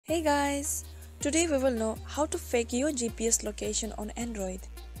Hey guys! Today we will know how to fake your GPS location on Android.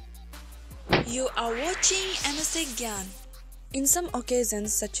 You are watching MSA Gyan. In some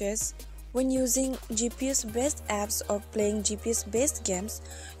occasions such as when using GPS based apps or playing GPS based games,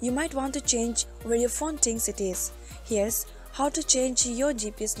 you might want to change where your phone thinks it is. Here's how to change your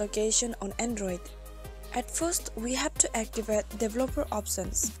GPS location on Android. At first, we have to activate developer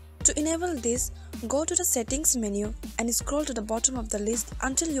options. To enable this, go to the settings menu and scroll to the bottom of the list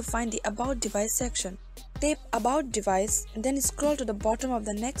until you find the About Device section. Tap About Device, then scroll to the bottom of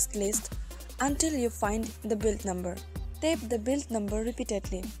the next list until you find the build number. Tap the build number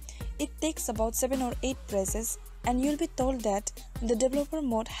repeatedly. It takes about 7 or 8 presses and you'll be told that the developer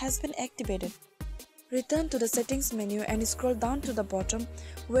mode has been activated. Return to the settings menu and scroll down to the bottom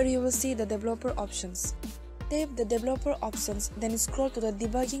where you will see the developer options. Tap the developer options, then scroll to the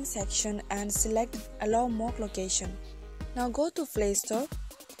debugging section and select Allow Mock Location. Now go to Play Store,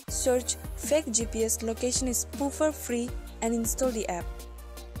 search Fake GPS Location is Spoofer Free and install the app.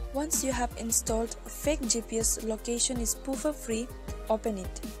 Once you have installed Fake GPS Location is Spoofer Free, open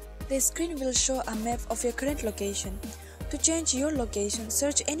it. The screen will show a map of your current location. To change your location,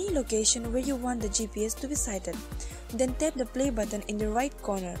 search any location where you want the GPS to be sighted. Then tap the play button in the right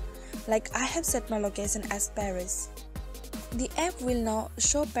corner. Like I have set my location as Paris. The app will now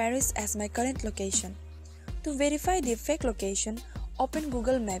show Paris as my current location. To verify the fake location, open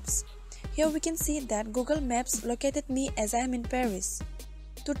Google Maps. Here we can see that Google Maps located me as I am in Paris.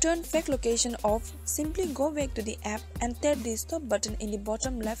 To turn fake location off, simply go back to the app and tap the stop button in the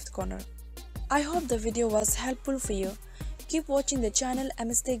bottom left corner. I hope the video was helpful for you. Keep watching the channel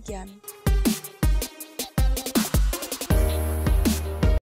MST Gyan.